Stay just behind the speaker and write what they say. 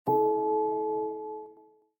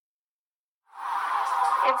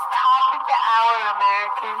It's top of the hour,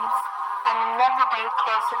 Americans, and another day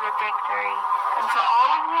closer to victory. And for all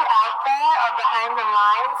of you out there or behind the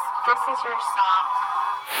lines, this is your song.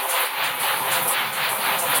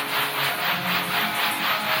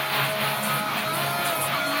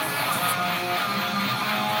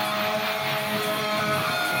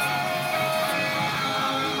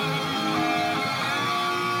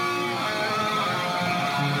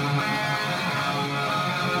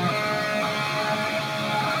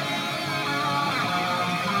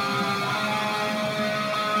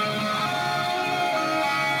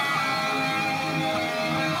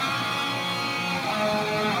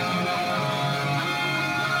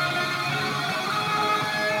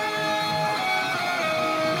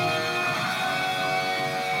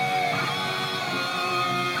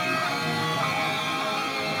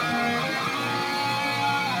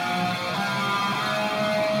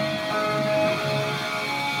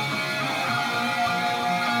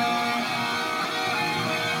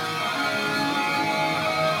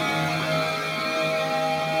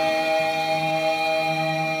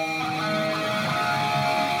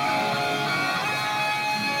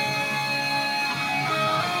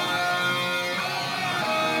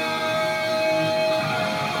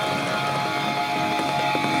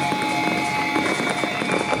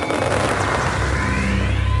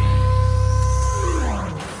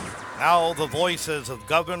 Now the voices of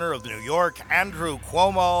Governor of New York Andrew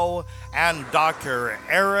Cuomo and Dr.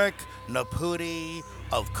 Eric Naputi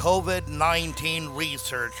of COVID-19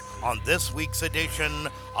 research on this week's edition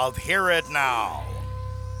of Hear It Now.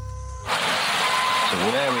 To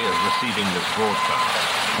all areas receiving this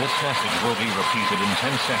broadcast, this message will be repeated in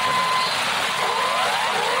 10 seconds.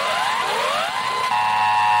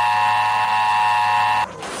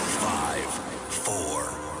 5, 4,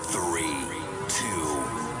 3, 2,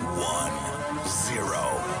 1, 0.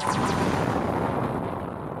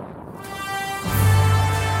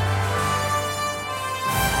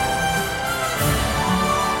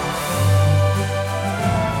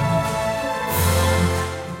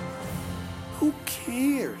 Who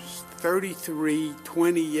cares? 33,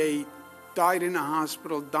 28, died in a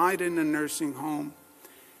hospital, died in a nursing home.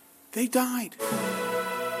 They died.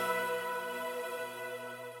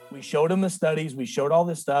 We showed them the studies. We showed all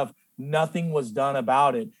this stuff. Nothing was done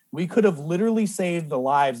about it. We could have literally saved the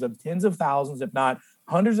lives of tens of thousands, if not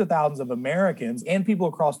hundreds of thousands of Americans and people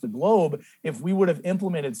across the globe if we would have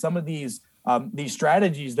implemented some of these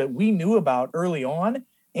strategies that we knew about early on,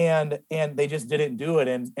 and they just didn't do it.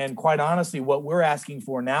 And quite honestly, what we're asking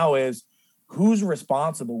for now is who's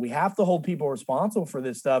responsible? We have to hold people responsible for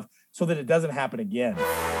this stuff so that it doesn't happen again.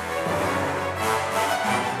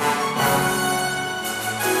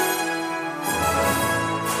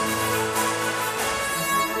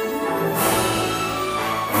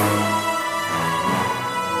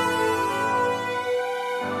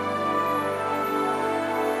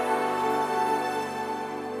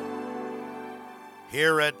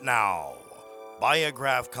 Hear It Now.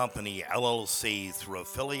 Biograph Company, LLC, through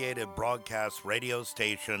affiliated broadcast radio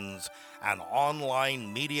stations and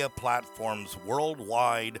online media platforms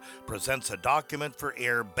worldwide, presents a document for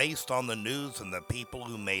air based on the news and the people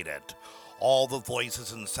who made it. All the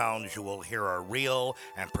voices and sounds you will hear are real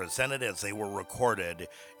and presented as they were recorded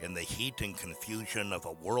in the heat and confusion of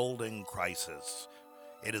a world in crisis.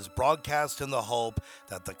 It is broadcast in the hope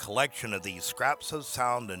that the collection of these scraps of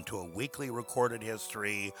sound into a weekly recorded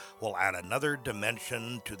history will add another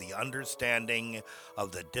dimension to the understanding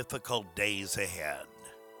of the difficult days ahead.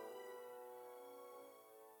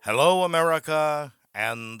 Hello, America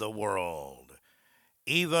and the world.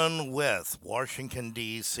 Even with Washington,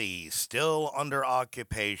 D.C. still under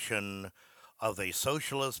occupation of a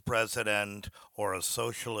socialist president or a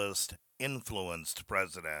socialist-influenced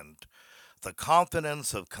president, the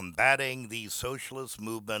confidence of combating these socialist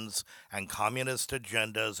movements and communist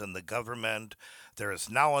agendas in the government, there is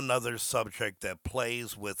now another subject that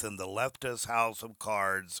plays within the leftist house of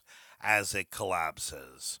cards as it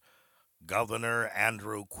collapses. Governor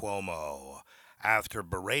Andrew Cuomo, after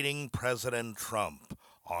berating President Trump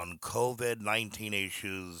on COVID-19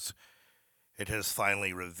 issues, it has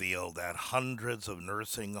finally revealed that hundreds of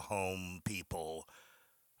nursing home people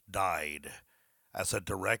died as a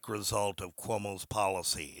direct result of Cuomo's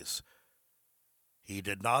policies. He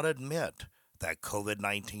did not admit that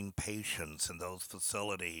COVID-19 patients in those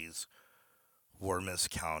facilities were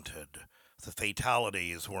miscounted. The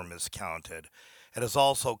fatalities were miscounted. It has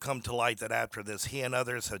also come to light that after this, he and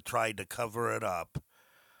others had tried to cover it up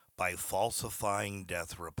by falsifying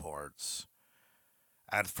death reports.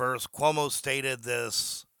 At first, Cuomo stated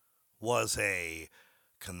this was a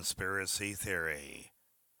conspiracy theory.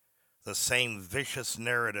 the same vicious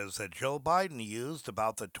narratives that Joe Biden used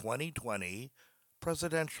about the 2020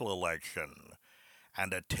 presidential election,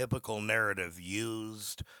 and a typical narrative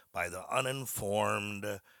used by the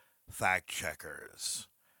uninformed fact checkers.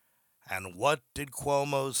 And what did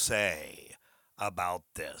Cuomo say about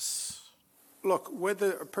this? Look,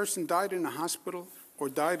 whether a person died in a hospital or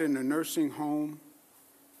died in a nursing home,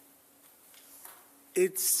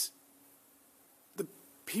 it's the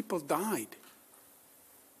people died.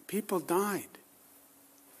 People died.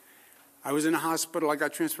 I was in a hospital, I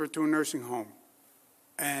got transferred to a nursing home,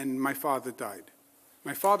 and my father died.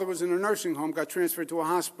 My father was in a nursing home, got transferred to a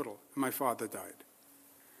hospital, and my father died.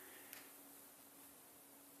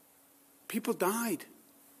 People died.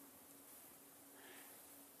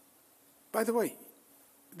 By the way,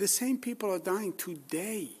 the same people are dying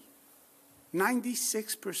today.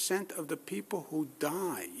 96% of the people who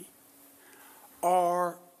die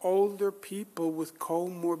are older people with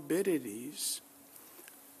comorbidities,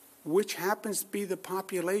 which happens to be the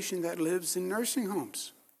population that lives in nursing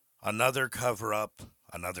homes. Another cover-up,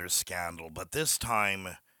 another scandal, but this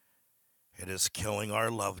time it is killing our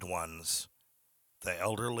loved ones, the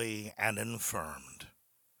elderly and infirmed.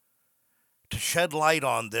 To shed light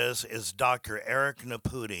on this is Dr. Eric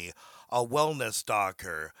Naputi, a wellness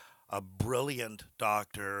doctor, a brilliant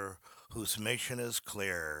doctor whose mission is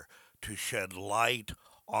clear: to shed light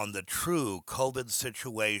on the true COVID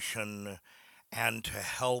situation and to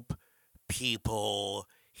help people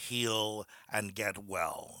heal and get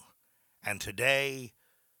well. And today,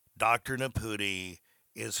 Dr. Naputi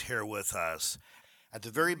is here with us. At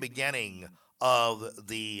the very beginning of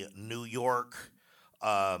the New York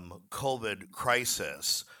COVID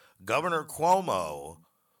crisis, Governor Cuomo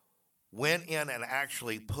went in and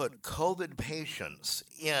actually put COVID patients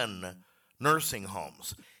in nursing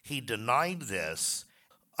homes. He denied this.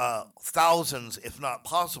 Thousands, if not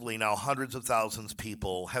possibly now hundreds of thousands,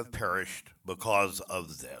 people have perished because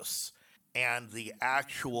of this and the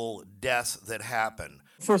actual deaths that happened.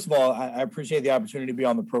 First of all, I appreciate the opportunity to be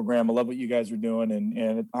on the program. I love what you guys are doing,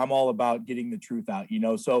 and I'm all about getting the truth out.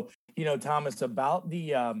 So Thomas, about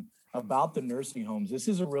the nursing homes, this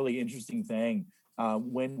is a really interesting thing.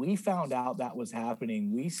 When we found out that was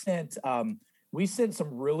happening, we sent some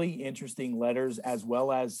really interesting letters, as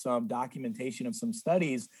well as some documentation of some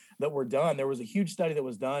studies that were done. There was a huge study that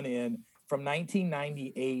was done from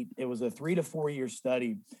 1998. It was a 3 to 4 year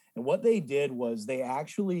study. And what they did was they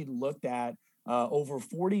actually looked at over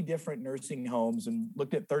 40 different nursing homes and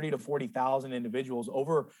looked at 30 to 40,000 individuals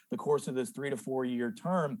over the course of this 3 to 4 year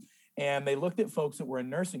term. And they looked at folks that were in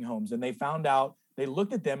nursing homes, and they found out, they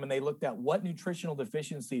looked at them and they looked at what nutritional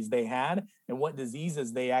deficiencies they had and what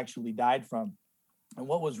diseases they actually died from. And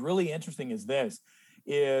what was really interesting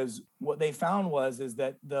is what they found is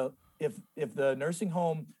that if the nursing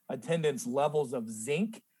home attendants' levels of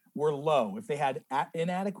zinc were low, if they had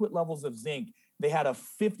inadequate levels of zinc, they had a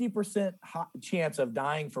 50% chance of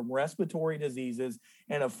dying from respiratory diseases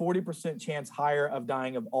and a 40% chance higher of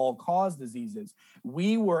dying of all-cause diseases.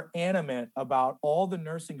 We were animate about all the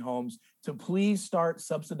nursing homes to please start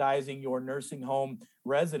subsidizing your nursing home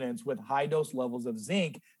residents with high-dose levels of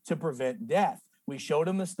zinc to prevent death. We showed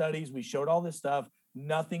them the studies. We showed all this stuff.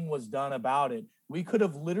 Nothing was done about it. We could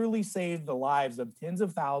have literally saved the lives of tens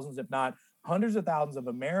of thousands, if not hundreds of thousands of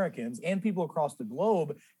Americans and people across the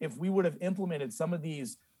globe if we would have implemented some of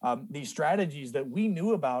these strategies that we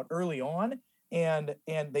knew about early on, and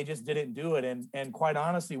they just didn't do it. And quite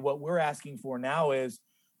honestly, what we're asking for now is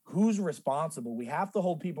who's responsible? We have to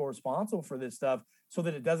hold people responsible for this stuff so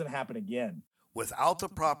that it doesn't happen again. Without the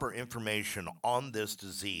proper information on this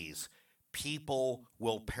disease, people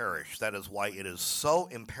will perish. That is why it is so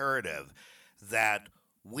imperative that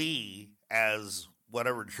we, as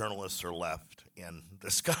whatever journalists are left in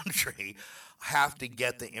this country, have to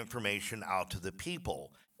get the information out to the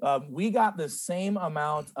people. We got the same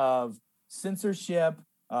amount of censorship,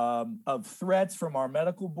 of threats from our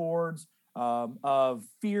medical boards, of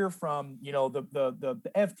fear from the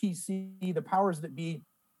FTC, the powers that be.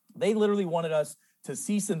 They literally wanted us to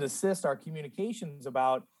cease and desist our communications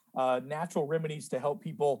about natural remedies to help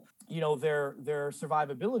people, their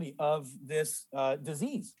survivability of this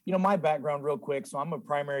disease. My background real quick. So I'm a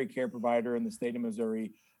primary care provider in the state of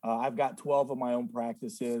Missouri. I've got 12 of my own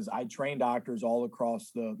practices. I train doctors all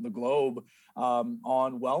across the globe on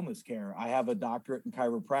wellness care. I have a doctorate in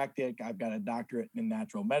chiropractic. I've got a doctorate in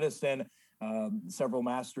natural medicine, several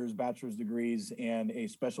master's, bachelor's degrees, and a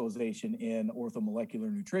specialization in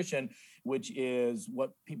orthomolecular nutrition, which is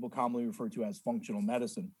what people commonly refer to as functional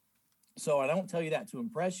medicine. So I don't tell you that to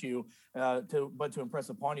impress you, but to impress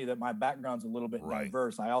upon you that my background's a little bit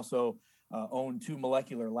diverse. I also own 2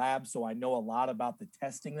 molecular labs, so I know a lot about the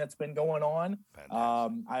testing that's been going on.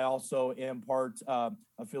 I also am part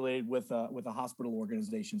affiliated with a hospital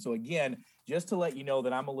organization. So again, just to let you know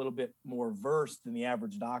that I'm a little bit more versed than the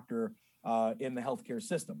average doctor in the healthcare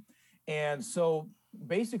system. And so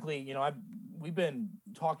basically, you know, we've been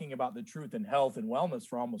talking about the truth in health and wellness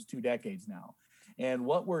for almost 2 decades now. And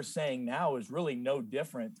what we're saying now is really no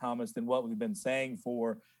different, Thomas, than what we've been saying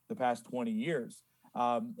for the past 20 years.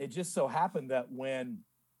 It just so happened that when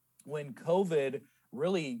COVID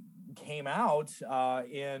really came out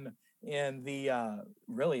in the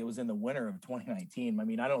really, it was in the winter of 2019. I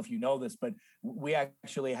mean, I don't know if you know this, but we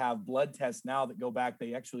actually have blood tests now that go back.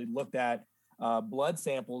 They actually looked at blood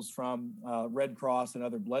samples from Red Cross and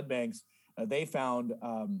other blood banks. They found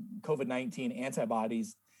COVID-19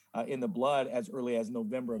 antibodies in the blood as early as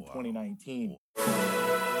November of 2019.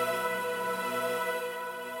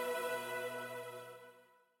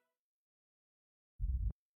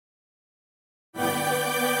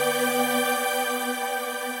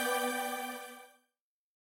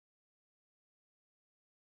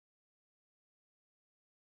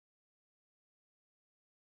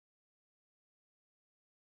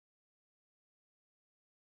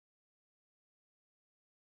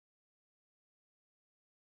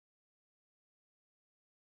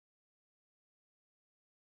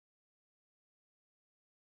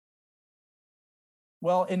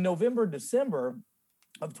 Well, in November, December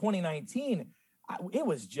of 2019, it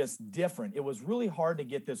was just different. It was really hard to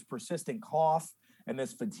get this persistent cough and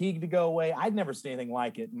this fatigue to go away. I'd never seen anything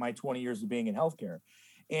like it in my 20 years of being in healthcare.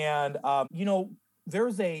 And, you know,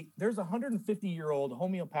 there's a 150-year-old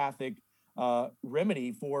homeopathic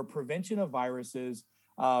remedy for prevention of viruses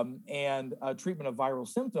and treatment of viral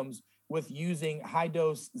symptoms with using high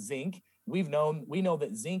dose zinc. We know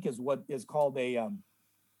that zinc is what is called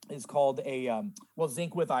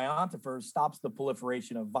zinc with iontopher stops the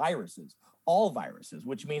proliferation of viruses, all viruses,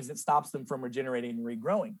 which means it stops them from regenerating and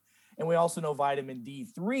regrowing. And we also know vitamin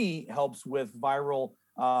D3 helps with viral,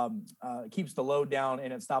 keeps the load down,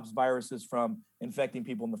 and it stops viruses from infecting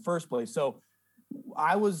people in the first place. So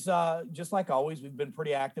I was, just like always, we've been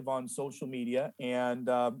pretty active on social media, and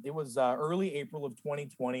it was early April of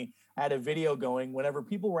 2020. I had a video going whenever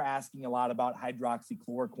people were asking a lot about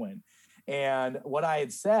hydroxychloroquine. And what I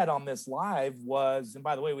had said on this live was, and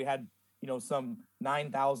by the way, we had, you know, some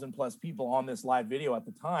 9,000 plus people on this live video at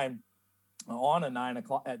the time on at 9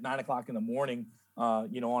 o'clock in the morning,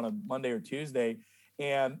 you know, on a Monday or Tuesday.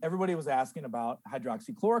 And everybody was asking about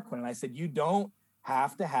hydroxychloroquine. And I said, you don't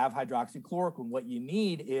have to have hydroxychloroquine. What you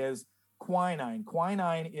need is quinine.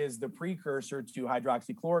 Quinine is the precursor to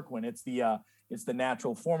hydroxychloroquine. It's the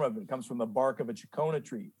natural form of it. It comes from the bark of a chinchona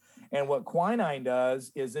tree. And what quinine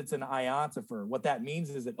does is it's an iontopher. What that means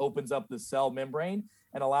is it opens up the cell membrane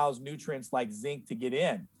and allows nutrients like zinc to get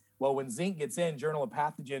in. Well, when zinc gets in, Journal of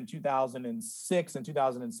Pathogen 2006 and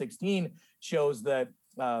 2016 shows that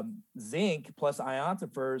zinc plus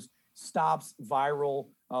iontophers stops viral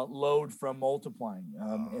load from multiplying.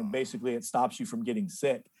 And basically it stops you from getting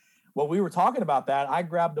sick. Well, we were talking about that. I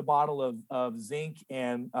grabbed a bottle of zinc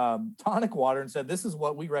and tonic water and said, this is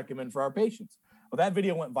what we recommend for our patients. Well, that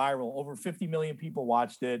video went viral. Over 50 million people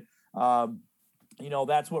watched it. You know,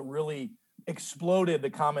 that's what really exploded the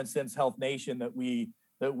Common Sense Health Nation that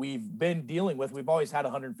we've been dealing with. We've always had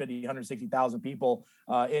 150, 160,000 people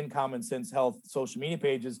in Common Sense Health social media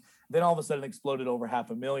pages. Then all of a sudden exploded over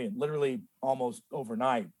 500,000, literally almost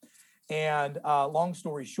overnight. And long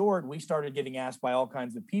story short, we started getting asked by all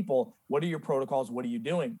kinds of people, what are your protocols? What are you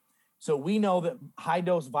doing? So we know that high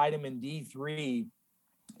dose vitamin D3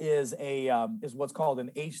 is what's called an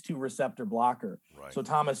ACE2 receptor blocker. Right. So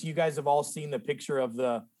Thomas, you guys have all seen the picture of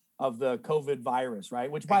the COVID virus, right?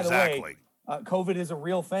 Which, by the way, COVID is a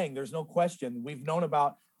real thing. There's no question. We've known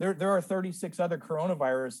about there are 36 other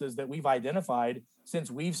coronaviruses that we've identified since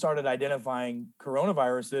we've started identifying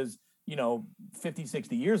coronaviruses, you know, 50,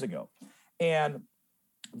 60 years ago. And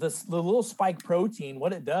the little spike protein,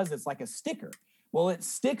 what it does, it's like a sticker. Well, it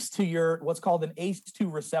sticks to what's called an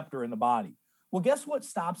ACE2 receptor in the body. Well, guess what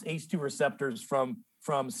stops ACE2 receptors from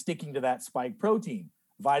sticking to that spike protein?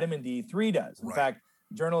 Vitamin D3 does. In fact,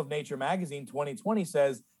 Journal of Nature Magazine 2020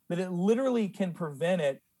 says that it literally can prevent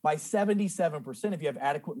it by 77% if you have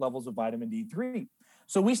adequate levels of vitamin D3.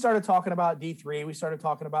 So we started talking about D3. We started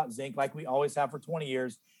talking about zinc like we always have for 20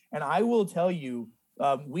 years. And I will tell you,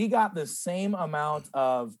 we got the same amount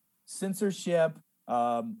of censorship,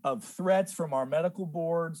 of threats from our medical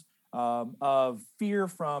boards, of fear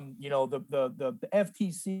from, you know, the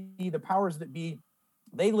FTC, the powers that be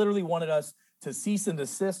They literally wanted us to cease and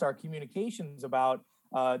desist our communications about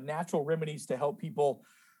natural remedies to help people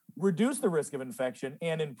reduce the risk of infection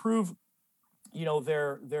and improve,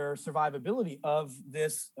 their survivability of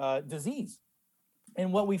this disease.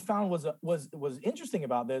 And what we found was interesting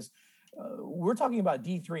about this. We're talking about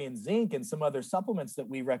D3 and zinc and some other supplements that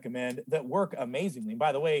we recommend that work amazingly. And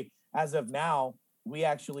by the way, as of now, we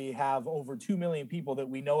actually have over 2 million people that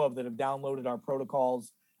we know of that have downloaded our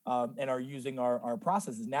protocols and are using our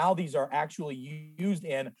processes. Now these are actually used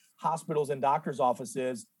in hospitals and doctors'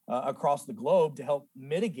 offices across the globe to help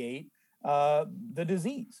mitigate the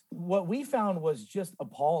disease. What we found was just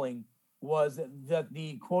appalling was that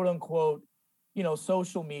the quote unquote,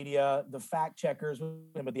 social media, the fact checkers,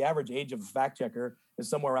 but the average age of a fact checker is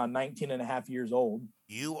somewhere around 19 and a half years old.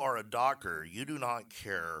 You are a doctor. You do not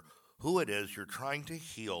care who it is. You're trying to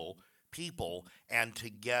heal people and to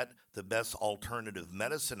get the best alternative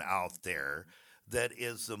medicine out there that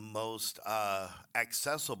is the most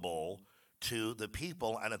accessible to the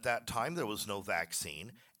people. And at that time, there was no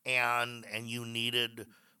vaccine, and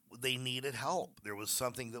they needed help. There was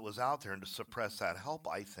something that was out there, and to suppress that help,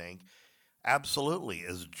 I think, absolutely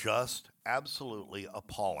is just absolutely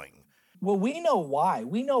appalling. Well, we know why.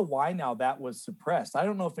 We know why now that was suppressed. I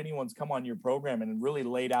don't know if anyone's come on your program and really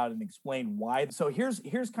laid out and explained why. So here's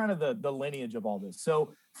kind of the lineage of all this.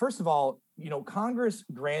 So first of all, Congress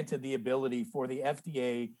granted the ability for the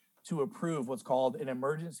FDA to approve what's called an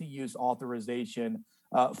emergency use authorization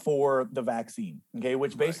for the vaccine, okay,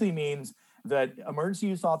 which basically means that emergency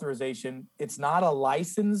use authorization, it's not a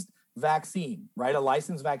licensed vaccine, right? A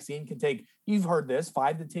licensed vaccine can take, you've heard this,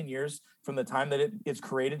 5 to 10 years from the time that it's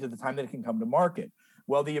created to the time that it can come to market.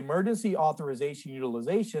 Well, the emergency authorization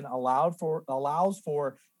utilization allows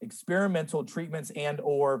for experimental treatments and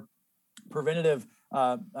or preventative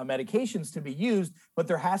medications to be used, but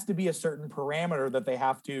there has to be a certain parameter that they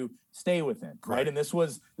have to stay within, right? And this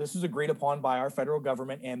was agreed upon by our federal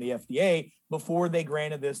government and the FDA before they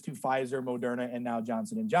granted this to Pfizer, Moderna, and now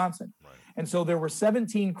Johnson & Johnson. Right. And so there were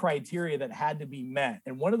 17 criteria that had to be met.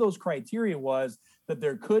 And one of those criteria was that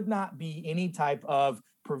there could not be any type of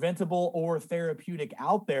preventable or therapeutic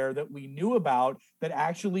out there that we knew about that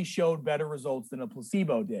actually showed better results than a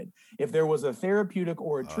placebo did. If there was a therapeutic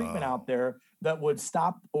or a treatment out there that would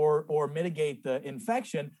stop or mitigate the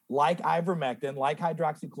infection, like ivermectin, like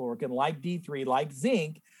hydroxychloroquine, like D3, like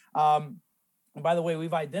zinc. And by the way,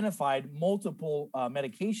 we've identified multiple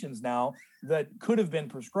medications now that could have been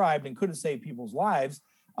prescribed and could have saved people's lives.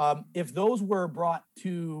 If those were brought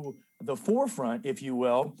to the forefront, if you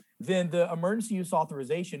will, then the emergency use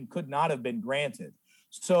authorization could not have been granted.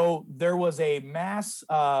 So there was a mass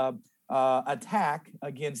attack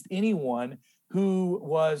against anyone who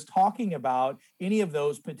was talking about any of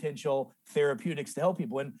those potential therapeutics to help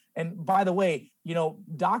people. And by the way,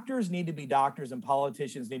 doctors need to be doctors and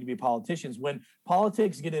politicians need to be politicians. When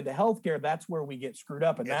politics get into healthcare, that's where we get screwed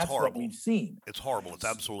up. And that's horrible. What we've seen. It's horrible. It's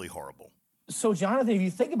absolutely horrible. So, Jonathan, if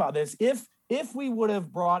you think about this, if we would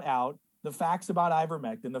have brought out the facts about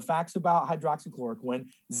ivermectin, the facts about hydroxychloroquine,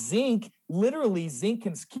 zinc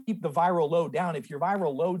can keep the viral load down. If your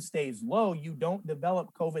viral load stays low, you don't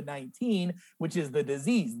develop COVID-19, which is the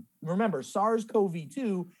disease. Remember,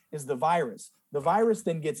 SARS-CoV-2 is the virus. The virus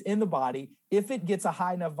then gets in the body. If it gets a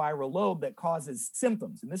high enough viral load that causes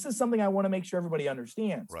symptoms, and this is something I want to make sure everybody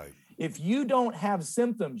understands. Right. If you don't have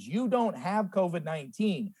symptoms, you don't have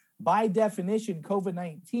COVID-19. By definition,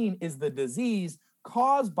 COVID-19 is the disease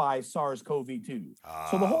caused by SARS-CoV-2.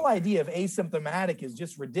 So the whole idea of asymptomatic is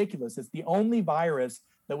just ridiculous. It's the only virus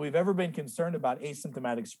that we've ever been concerned about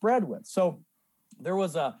asymptomatic spread with. So there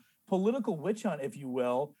was a political witch hunt, if you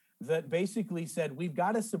will, that basically said we've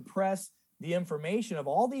got to suppress the information of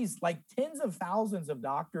all these like tens of thousands of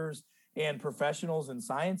doctors and professionals and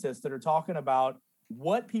scientists that are talking about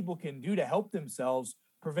what people can do to help themselves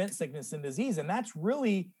prevent sickness and disease. And that's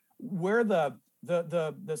really where the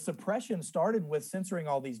suppression started, with censoring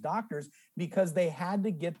all these doctors, because they had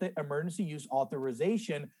to get the emergency use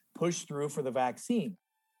authorization pushed through for the vaccine.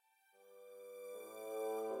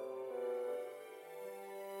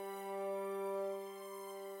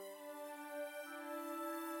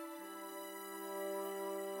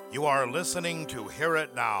 You are listening to Hear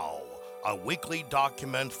It Now, a weekly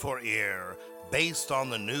document for ear based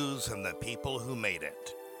on the news and the people who made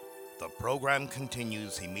it. The program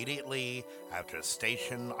continues immediately after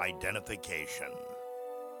station identification.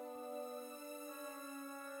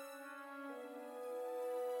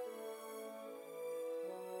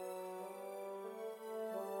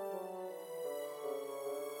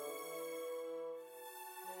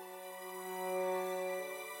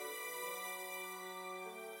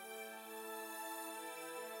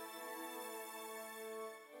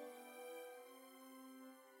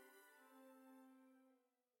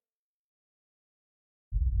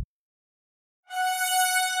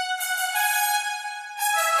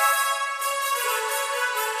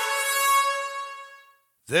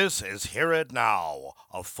 This is Hear It Now,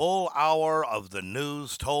 a full hour of the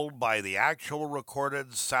news told by the actual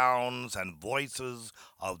recorded sounds and voices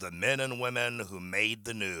of the men and women who made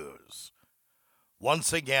the news.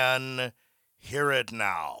 Once again, Hear It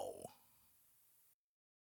Now.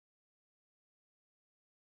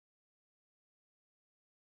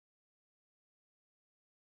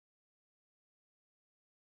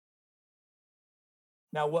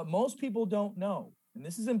 Now, what most people don't know, and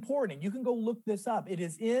this is important, and you can go look this up. It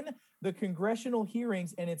is in the congressional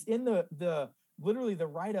hearings, and it's in the literally the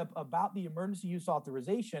write-up about the emergency use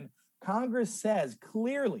authorization. Congress says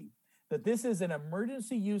clearly that this is an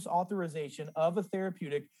emergency use authorization of a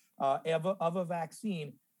therapeutic, of a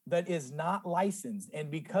vaccine that is not licensed. And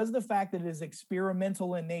because the fact that it is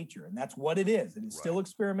experimental in nature, and that's what it is still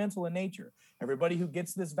experimental in nature. Everybody who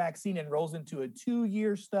gets this vaccine enrolls into a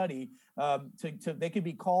 2-year study. They could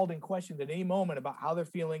be called and questioned at any moment about how they're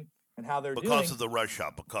feeling and how they're doing. Because of the rush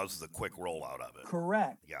up, because of the quick rollout of it.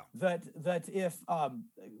 Correct. Yeah. That if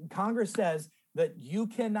Congress says that you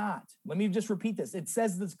cannot, let me just repeat this. It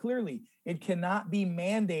says this clearly. It cannot be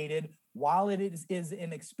mandated while it is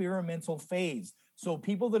in experimental phase. So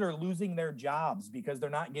people that are losing their jobs because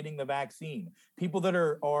they're not getting the vaccine, people that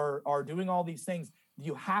are doing all these things,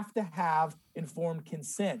 you have to have informed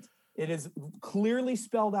consent. It is clearly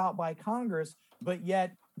spelled out by Congress, but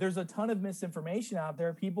yet there's a ton of misinformation out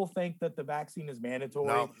there. People think that the vaccine is mandatory.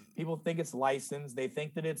 No. People think it's licensed. They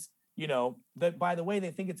think that it's, that by the way, they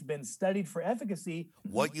think it's been studied for efficacy.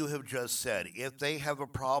 What you have just said, if they have a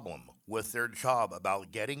problem with their job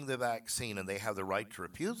about getting the vaccine and they have the right to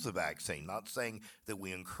refuse the vaccine, not saying that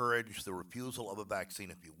we encourage the refusal of a vaccine.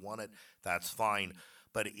 If you want it, that's fine.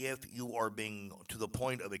 But if you are being to the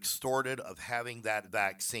point of extorted of having that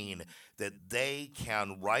vaccine, that they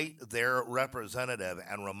can write their representative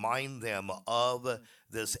and remind them of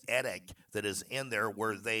this edict that is in there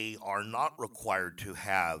where they are not required to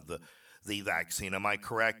have the vaccine. Am I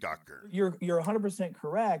correct, Doctor? You're 100%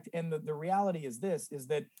 correct. And the reality is this, is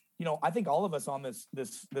that, I think all of us on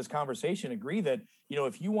this conversation agree that,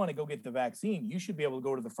 if you want to go get the vaccine, you should be able to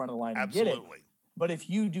go to the front of the line and get it. Absolutely. But if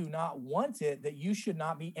you do not want it, that you should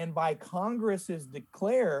not be, and by Congress's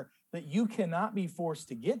declare that you cannot be forced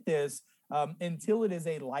to get this until it is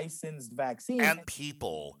a licensed vaccine. And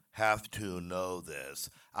people have to know this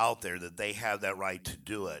out there, that they have that right to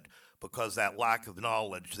do it, because that lack of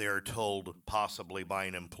knowledge, they're told possibly by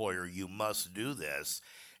an employer, you must do this.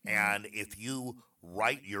 And if you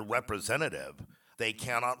write your representative, they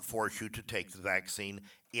cannot force you to take the vaccine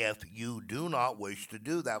if you do not wish to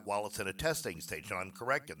do that while it's in a testing stage. And I'm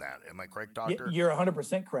correct in that. Am I correct, Doctor? You're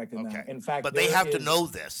 100% correct in that. In fact, but they have to know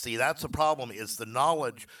this. See, that's the problem, is the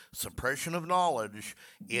knowledge, suppression of knowledge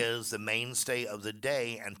is the mainstay of the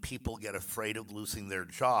day, and people get afraid of losing their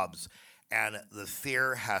jobs. And the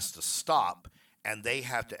fear has to stop, and they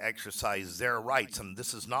have to exercise their rights. And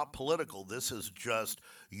this is not political. This is just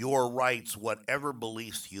your rights, whatever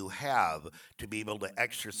beliefs you have, to be able to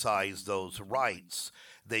exercise those rights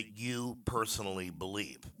that you personally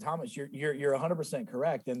believe. Thomas, you're 100%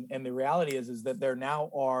 correct. And the reality is that there now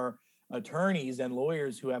are attorneys and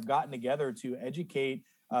lawyers who have gotten together to educate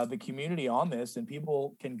the community on this, and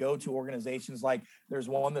people can go to organizations like, there's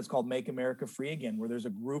one that's called Make America Free Again, where there's a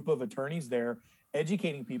group of attorneys there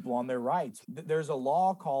educating people on their rights. There's a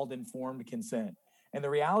law called informed consent. And the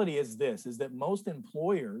reality is this, is that most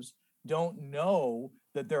employers don't know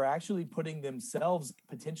that they're actually putting themselves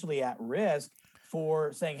potentially at risk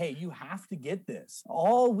for saying, hey, you have to get this.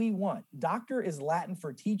 All we want, doctor is Latin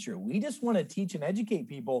for teacher. We just want to teach and educate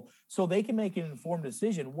people so they can make an informed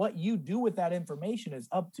decision. What you do with that information is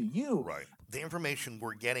up to you. Right. The information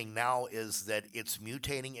we're getting now is that it's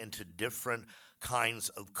mutating into different kinds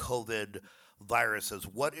of COVID viruses.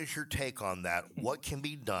 What is your take on that? What can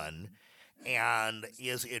be done? And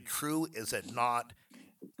is it true? Is it not?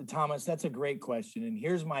 Thomas, that's a great question. And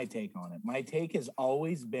here's my take on it. My take has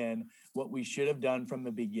always been what we should have done from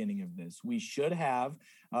the beginning of this. We should have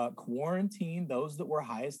quarantined those that were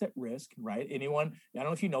highest at risk, right? Anyone, I don't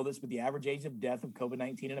know if you know this, but the average age of death of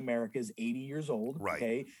COVID-19 in America is 80 years old. Right.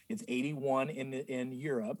 Okay. It's 81 in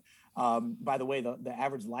Europe. By the way, the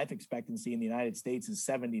average life expectancy in the United States is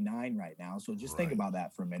 79 right now. So just think about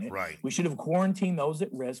that for a minute. Right. We should have quarantined those at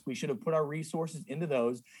risk. We should have put our resources into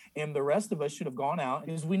those. And the rest of us should have gone out,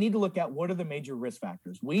 because we need to look at what are the major risk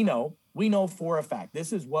factors. We know for a fact,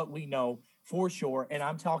 this is what we know for sure. And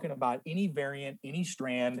I'm talking about any variant, any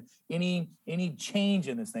strand, any change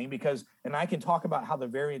in this thing, because, and I can talk about how the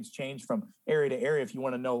variants change from area to area if you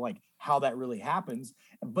want to know like how that really happens.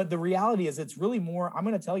 But the reality is it's really more, I'm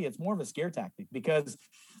going to tell you, it's more of a scare tactic, because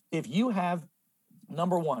if you have,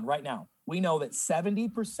 number one, right now, we know that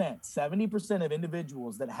 70% of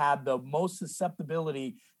individuals that had the most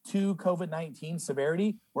susceptibility to COVID-19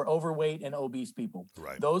 severity were overweight and obese people.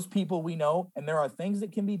 Right. Those people we know, and there are things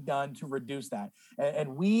that can be done to reduce that.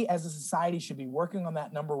 And we as a society should be working on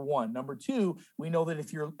that, number one. Number two, we know that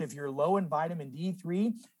if you're low in vitamin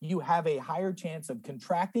D3, you have a higher chance of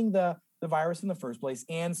contracting the virus in the first place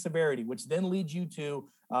and severity, which then leads you to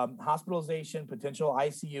hospitalization, potential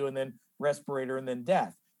ICU, and then respirator, and then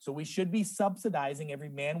death. So we should be subsidizing every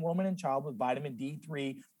man, woman, and child with vitamin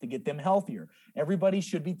D3 to get them healthier. Everybody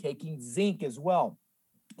should be taking zinc as well.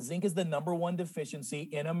 Zinc is the number one deficiency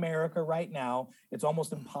in America right now. It's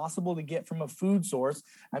almost impossible to get from a food source.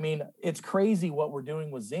 I mean, it's crazy what we're doing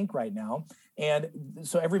with zinc right now. And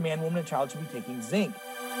so every man, woman, and child should be taking zinc.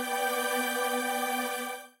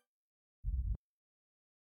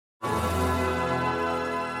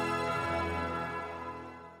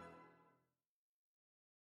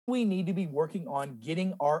 We need to be working on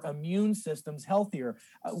getting our immune systems healthier.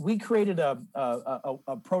 We created a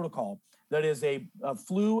protocol that is a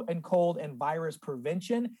flu and cold and virus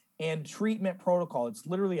prevention and treatment protocol. It's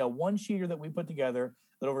literally a one-sheeter that we put together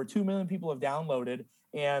that over 2 million people have downloaded,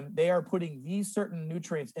 and they are putting these certain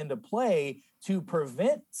nutrients into play to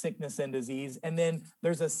prevent sickness and disease. And then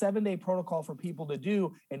there's a 7-day protocol for people to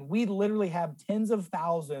do. And we literally have tens of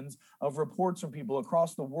thousands of reports from people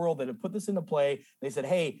across the world that have put this into play. They said,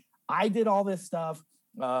 hey, I did all this stuff.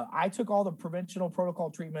 I took all the preventional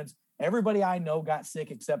protocol treatments. Everybody I know got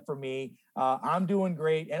sick except for me. I'm doing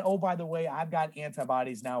great. And oh, by the way, I've got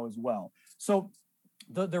antibodies now as well. So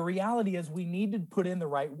the reality is we need to put in the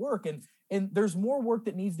right work. And there's more work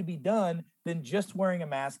that needs to be done than just wearing a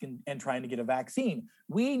mask and trying to get a vaccine.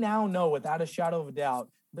 We now know without a shadow of a doubt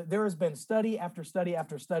that there has been study after study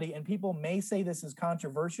after study, and people may say this is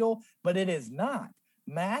controversial, but it is not.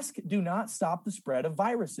 Masks do not stop the spread of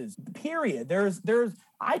viruses, period.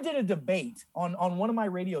 I did a debate on one of my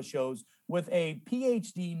radio shows with a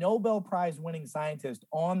PhD Nobel Prize winning scientist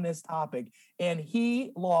on this topic, and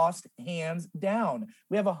he lost hands down.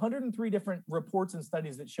 We have 103 different reports and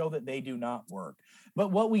studies that show that they do not work.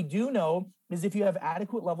 But what we do know is if you have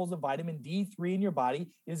adequate levels of vitamin D3 in your body,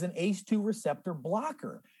 it is an ACE2 receptor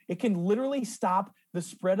blocker. It can literally stop the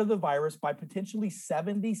spread of the virus by potentially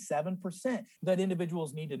 77% that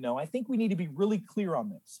individuals need to know. I think we need to be really clear on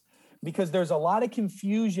this, because there's a lot of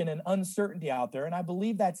confusion and uncertainty out there, and I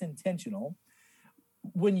believe that's intentional.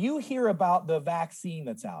 When you hear about the vaccine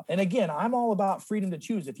that's out, and again, I'm all about freedom to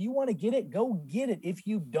choose. If you want to get it, go get it. If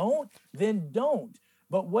you don't, then don't.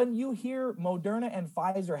 But when you hear Moderna and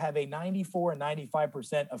Pfizer have a 94 and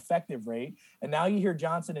 95% effective rate, and now you hear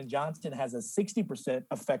Johnson & Johnson has a 60%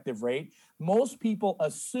 effective rate, most people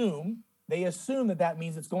assume that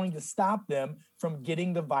means it's going to stop them from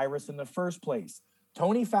getting the virus in the first place.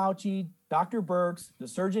 Tony Fauci, Dr. Birx, the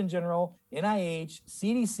Surgeon General, NIH,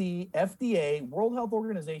 CDC, FDA, World Health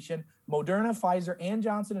Organization, Moderna, Pfizer, and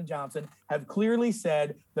Johnson & Johnson have clearly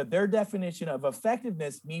said that their definition of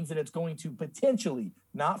effectiveness means that it's going to potentially,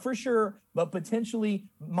 not for sure, but potentially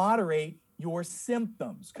moderate your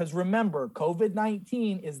symptoms. Because remember,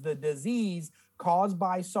 COVID-19 is the disease caused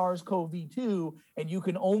by SARS-CoV-2, and you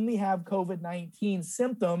can only have COVID-19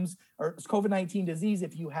 symptoms or COVID-19 disease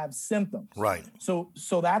if you have symptoms. Right. So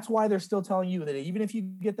that's why they're still telling you that even if you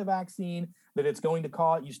get the vaccine, that it's going to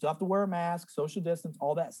cause, you still have to wear a mask, social distance,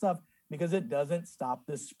 all that stuff, because it doesn't stop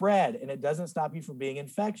the spread and it doesn't stop you from being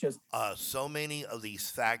infectious. So many of these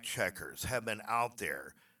fact checkers have been out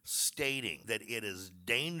there stating that it is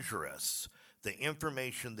dangerous, the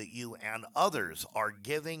information that you and others are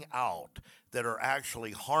giving out that are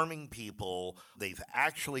actually harming people. They've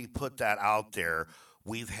actually put that out there.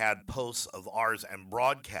 We've had posts of ours and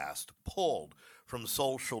broadcast pulled from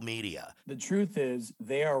social media. The truth is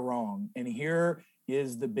they are wrong. And here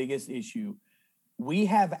is the biggest issue. We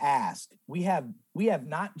have asked, we have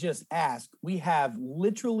not just asked, we have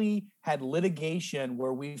literally had litigation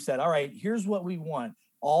where we've said, all right, here's what we want.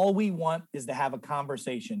 All we want is to have a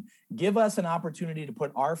conversation. Give us an opportunity to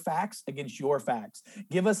put our facts against your facts.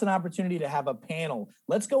 Give us an opportunity to have a panel.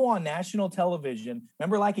 Let's go on national television.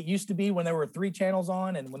 Remember, like it used to be when there were 3 channels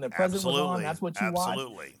on, and when the president was on, that's what you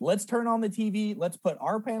watched. Let's turn on the TV. Let's put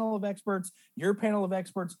our panel of experts, your panel of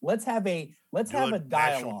experts. Let's have a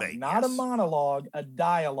dialogue, not a monologue, a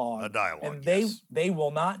dialogue. A dialogue. And they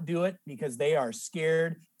will not do it because they are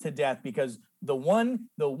scared to death, because the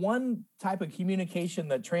one type of communication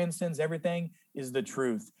that transcends everything is the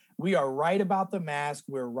truth. We are right about the mask.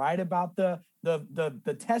 We're right about the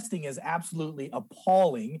the testing is absolutely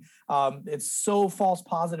appalling. It's so false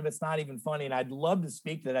positive, it's not even funny. And I'd love to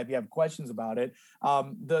speak to that if you have questions about it.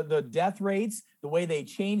 The death rates, the way they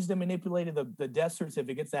changed and manipulated the death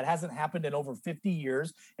certificates, that hasn't happened in over 50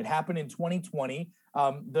 years. It happened in 2020.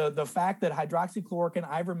 The fact that hydroxychloroquine,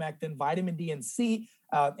 ivermectin, vitamin D and C,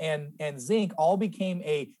 and zinc all became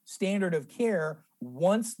a standard of care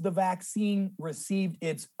once the vaccine received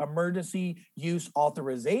its emergency use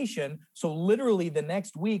authorization. So literally the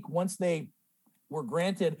next week, once they were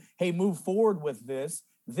granted, hey, move forward with this,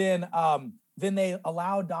 then they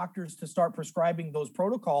allowed doctors to start prescribing those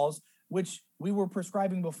protocols, which we were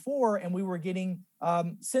prescribing before, and we were getting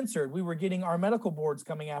censored. We were getting our medical boards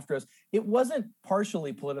coming after us. It wasn't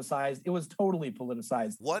partially politicized. It was totally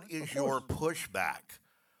politicized. What is your pushback?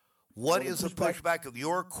 What is the pushback of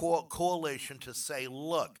your coalition to say,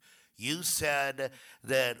 look, you said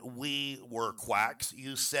that we were quacks.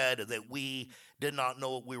 You said that we did not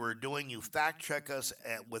know what we were doing. You fact-check us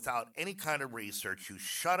without any kind of research. You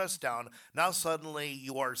shut us down. Now suddenly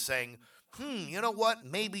you are saying, you know what?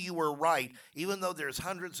 Maybe you were right, even though there's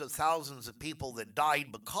hundreds of thousands of people that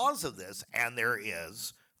died because of this, and there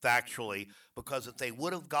is, factually, because if they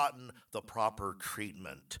would have gotten the proper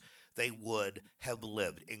treatment, they would have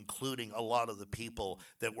lived, including a lot of the people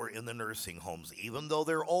that were in the nursing homes. Even though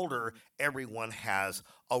they're older, everyone has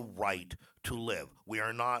a right to live. We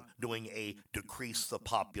are not doing a decrease the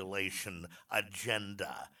population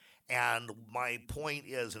agenda. And my point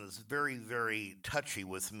is, and it's very, very touchy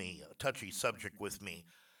subject with me,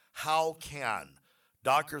 how can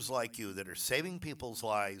doctors like you that are saving people's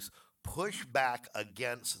lives push back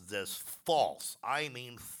against this false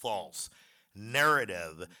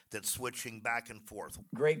narrative that's switching back and forth?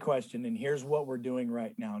 Great question. And here's what we're doing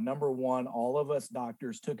right now. Number one, all of us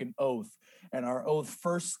doctors took an oath, and our oath,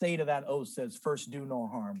 first state of that oath says, first, do no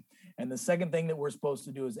harm. And the second thing that we're supposed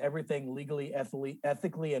to do is everything legally,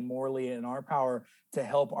 ethically, and morally in our power to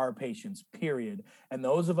help our patients, period. And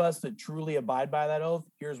those of us that truly abide by that oath,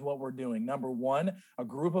 here's what we're doing. Number one, a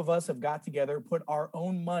group of us have got together, put our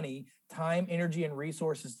own money, time, energy, and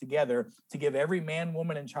resources together to give every man,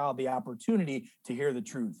 woman, and child the opportunity to hear the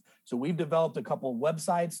truth. So we've developed a couple of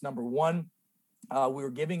websites. Number one, we were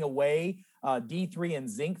giving away D3 and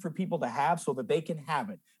zinc for people to have so that they can have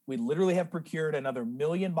it. We literally have procured another 1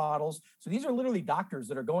 million bottles. So these are literally doctors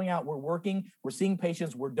that are going out. We're working. We're seeing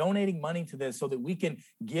patients. We're donating money to this so that we can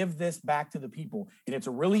give this back to the people. And it's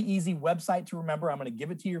a really easy website to remember. I'm going to give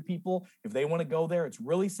it to your people if they want to go there. It's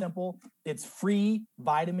really simple. It's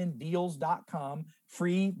freevitamindeals.com.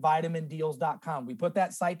 freevitamindeals.com. We put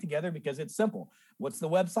that site together because it's simple. What's the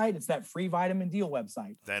website? It's that free vitamin deal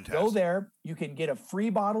website. Fantastic. Go there. You can get a free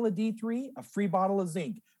bottle of D3, a free bottle of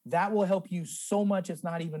zinc. That will help you so much. It's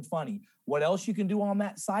not even funny. What else you can do on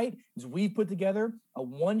that site is we put together a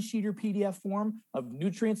one-sheeter PDF form of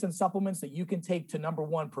nutrients and supplements that you can take to, number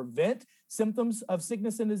one, prevent symptoms of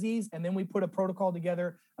sickness and disease. And then we put a protocol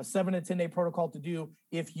together, a 7 to 10 day protocol to do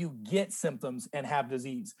if you get symptoms and have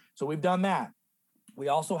disease. So we've done that. We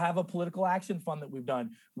also have a political action fund that we've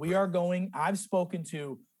done.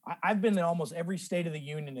 I've been in almost every state of the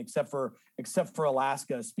union except for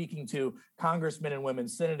Alaska, speaking to congressmen and women,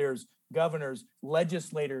 senators, governors,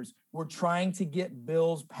 legislators. We're trying to get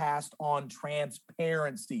bills passed on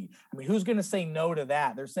transparency. I mean, who's going to say no to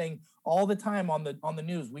that? They're saying all the time on the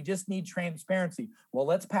news, we just need transparency. Well,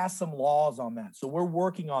 let's pass some laws on that. So we're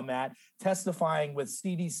working on that, testifying with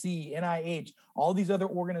CDC, NIH, all these other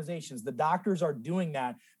organizations. The doctors are doing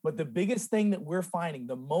that. But the biggest thing that we're finding,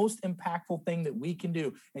 the most impactful thing that we can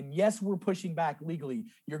do, and yes, we're pushing back legally.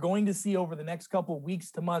 You're going to see over the next couple of weeks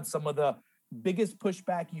to months some of the biggest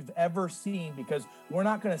pushback you've ever seen, because we're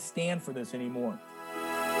not going to stand for this anymore.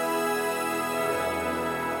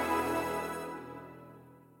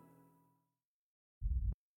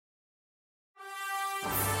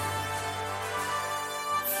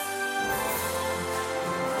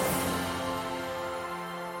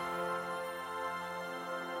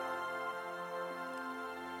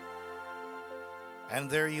 And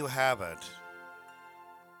there you have it.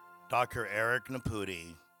 Dr. Eric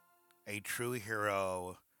Naputi, a true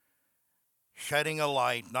hero, shedding a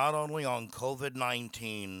light not only on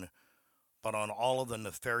COVID-19, but on all of the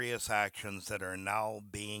nefarious actions that are now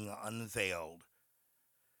being unveiled.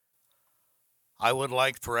 I would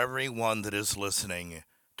like for everyone that is listening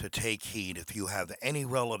to take heed. If you have any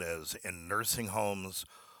relatives in nursing homes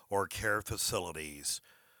or care facilities,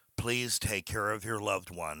 please take care of your loved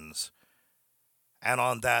ones. And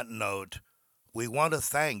on that note, we want to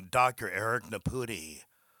thank Dr. Eric Naputi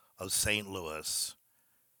of St. Louis.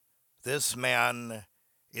 This man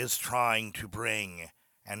is trying to bring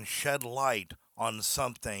and shed light on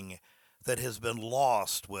something that has been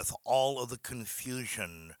lost with all of the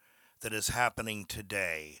confusion that is happening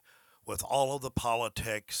today, with all of the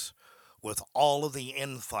politics, with all of the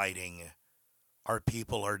infighting. Our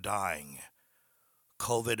people are dying.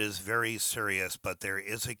 COVID is very serious, but there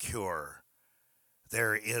is a cure.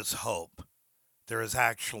 There is hope. There is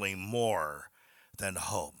actually more than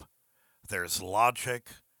hope. There's logic,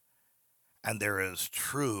 and there is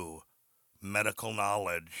true medical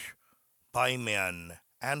knowledge by men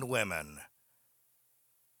and women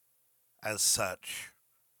as such,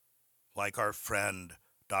 like our friend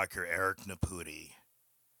Dr. Eric Naputi.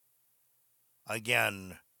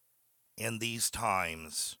 Again, in these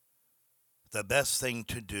times, the best thing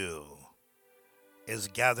to do is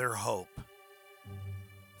gather hope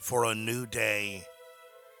for a new day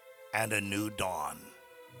and a new dawn.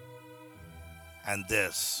 And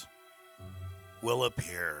this will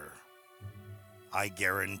appear, I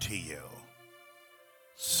guarantee you,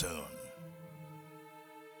 soon.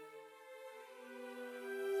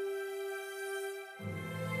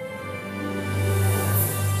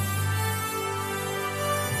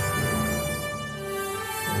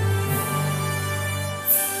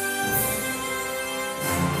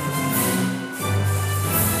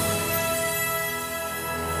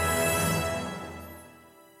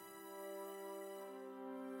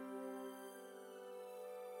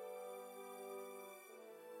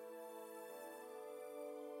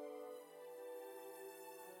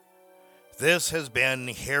 This has been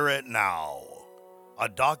Hear It Now, a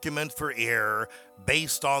document for ear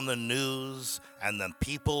based on the news and the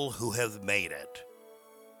people who have made it.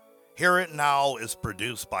 Hear It Now is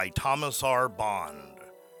produced by Thomas R. Bond,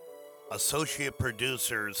 associate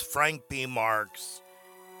producers Frank B. Marks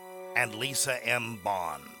and Lisa M.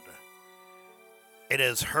 Bond. It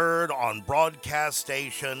is heard on broadcast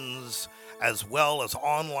stations as well as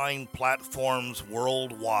online platforms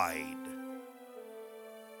worldwide.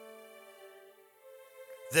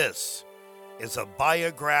 This is a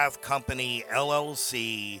Biograph Company,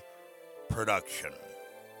 LLC production.